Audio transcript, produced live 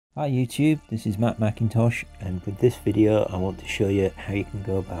Hi YouTube, this is Matt Macintosh, and with this video I want to show you how you can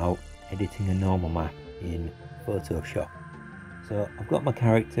go about editing a normal map in Photoshop. So I've got my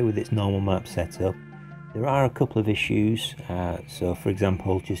character with its normal map set up. There are a couple of issues, so for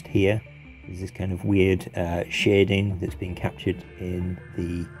example just here there's this kind of weird shading that's been captured in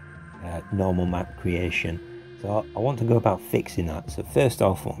the normal map creation. So I want to go about fixing that. So first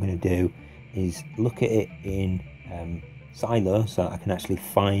off, what I'm going to do is look at it in Silo so I can actually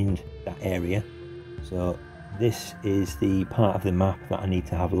find that area. So this is the part of the map that I need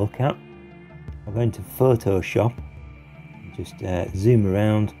to have a look at. I'll go into Photoshop and just zoom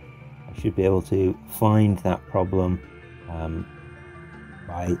around. I should be able to find that problem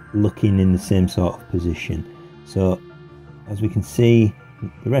by looking in the same sort of position. So as we can see,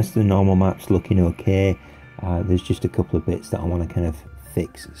 the rest of the normal map's looking okay. There's just a couple of bits that I want to kind of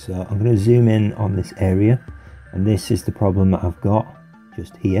fix. So I'm going to zoom in on this area, and this is the problem that I've got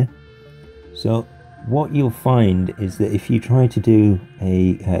just here. So what you'll find is that if you try to do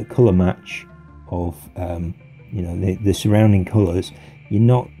a color match of the surrounding colors, you're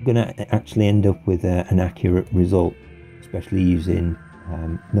not going to actually end up with an accurate result, especially using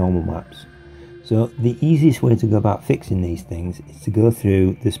normal maps. So the easiest way to go about fixing these things is to go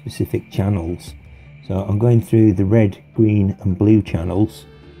through the specific channels. So I'm going through the red, green and blue channels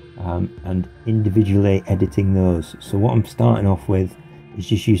and individually editing those. So what I'm starting off with is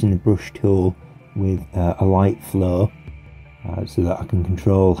just using the brush tool with a light flow so that I can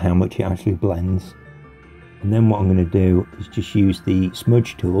control how much it actually blends. And then what I'm going to do is just use the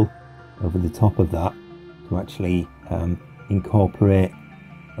smudge tool over the top of that to actually incorporate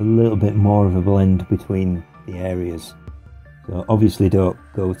a little bit more of a blend between the areas. So obviously don't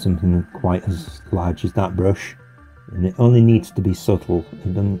go with something quite as large as that brush, and it only needs to be subtle.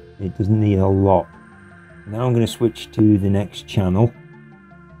 It doesn't need a lot. Now I'm going to switch to the next channel,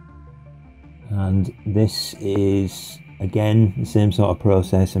 and this is again the same sort of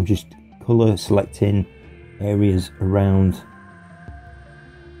process. I'm just color selecting areas around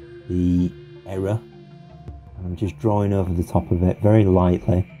the error, and I'm just drawing over the top of it very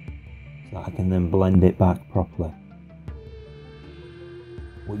lightly so that I can then blend it back properly.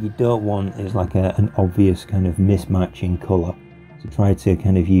 What you don't want is like an obvious kind of mismatch in colour, so try to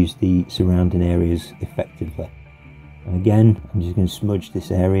kind of use the surrounding areas effectively. And again, I'm just going to smudge this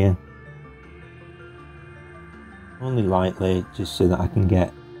area only lightly, just so that I can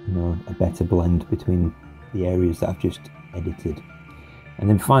get a better blend between the areas that I've just edited. And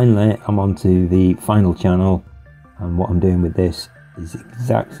then finally I'm on to the final channel, and what I'm doing with this is the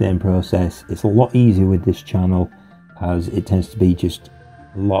exact same process. It's a lot easier with this channel as it tends to be just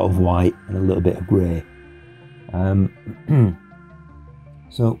a lot of white and a little bit of grey.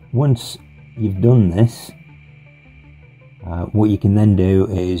 So once you've done this, what you can then do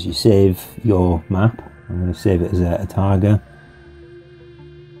is you save your map. I'm going to save it as a Targa.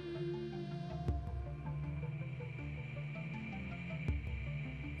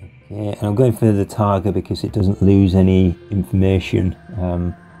 Okay, and I'm going for the Targa because it doesn't lose any information.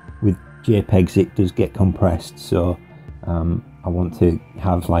 With JPEGs it does get compressed, so I want to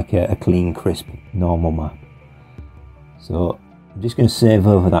have like a clean, crisp, normal map. So I'm just going to save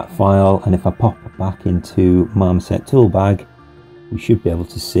over that file, and if I pop it back into Marmoset Toolbag, we should be able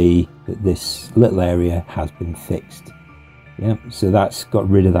to see that this little area has been fixed. Yeah, so that's got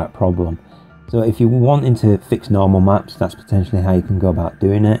rid of that problem. So if you're wanting to fix normal maps, that's potentially how you can go about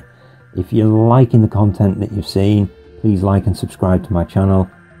doing it. If you're liking the content that you've seen, please like and subscribe to my channel,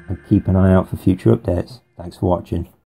 and keep an eye out for future updates. Thanks for watching.